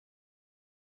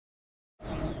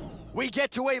We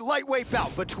get to a lightweight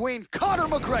bout between Conor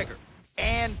McGregor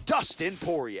and Dustin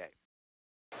Poirier.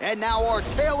 And now our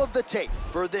tale of the tape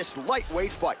for this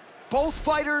lightweight fight. Both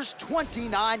fighters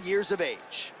 29 years of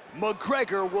age.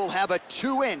 McGregor will have a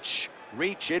 2-inch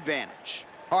reach advantage.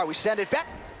 All right, we send it back.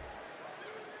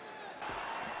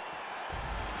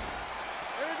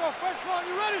 There you go, first one,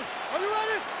 you ready? Are you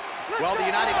ready? Well, the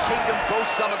United Kingdom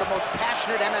boasts some of the most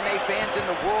passionate MMA fans in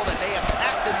the world, and they have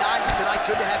packed the nines tonight.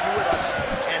 Good to have you with us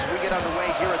as we get underway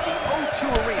here at the O2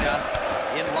 Arena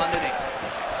in London, England.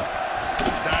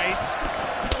 Nice.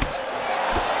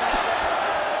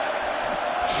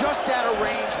 Just out of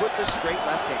range with the straight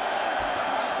left hand.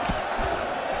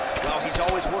 Well, he's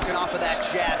always working off of that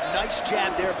jab. Nice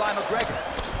jab there by McGregor.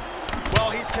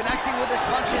 Well, he's connecting with his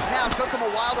punches now. Took him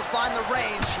a while to find the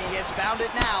range. He has found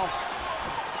it now.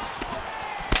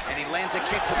 And he lands a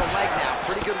kick to the leg now.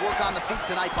 Pretty good work on the feet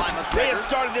tonight by McGregor. They have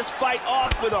started this fight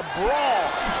off with a brawl.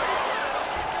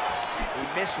 He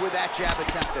missed with that jab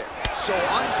attempt there. So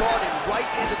unguarded right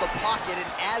into the pocket,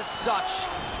 and as such,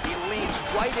 he leans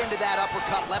right into that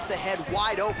uppercut, left the head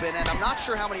wide open, and I'm not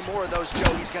sure how many more of those,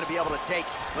 Joe, he's going to be able to take.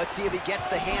 Let's see if he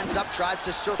gets the hands up, tries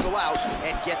to circle out,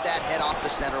 and get that head off the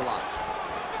center line.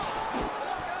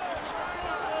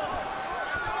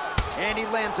 And he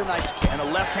lands a nice kick. And a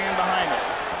left hand behind it.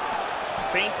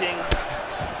 Feinting.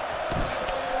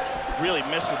 Really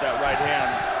missed with that right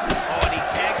hand. Oh, and he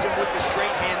tags him with the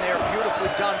straight hand there. Beautifully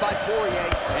done by Poirier.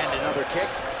 And another kick.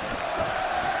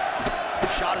 The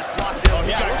shot is blocked there. Oh,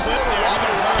 he got clipped there.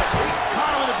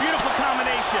 Conor with a beautiful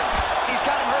combination. He's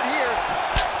got him hurt here.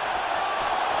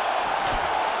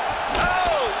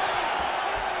 Oh!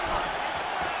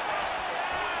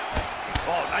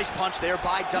 Oh, nice punch there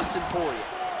by Dustin Poirier.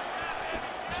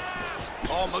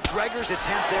 Oh, McGregor's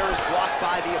attempt there is blocked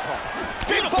by the opponent.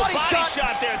 Beautiful body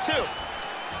shot there, too.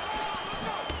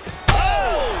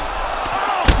 Oh!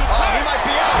 Oh, he might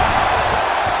be out.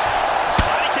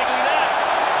 Body kick, look at that.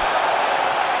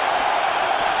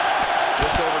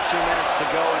 Just over 2 minutes to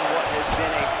go in what has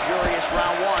been a furious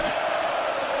round one.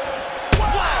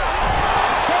 Wow!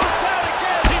 Goes down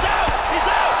again. He's out! He's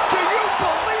out! Do you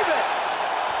believe it?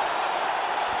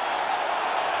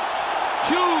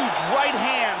 Huge right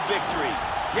hand victory.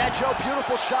 Yeah, Joe,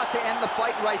 beautiful shot to end the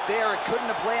fight right there. It couldn't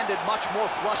have landed much more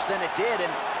flush than it did,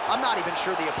 and I'm not even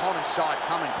sure the opponent saw it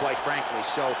coming, quite frankly.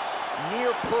 So,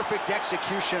 near perfect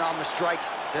execution on the strike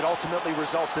that ultimately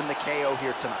results in the KO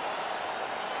here tonight.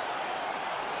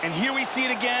 And here we see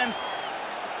it again.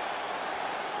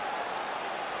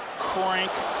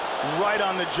 Crank right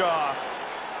on the jaw.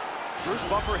 Bruce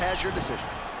Buffer has your decision.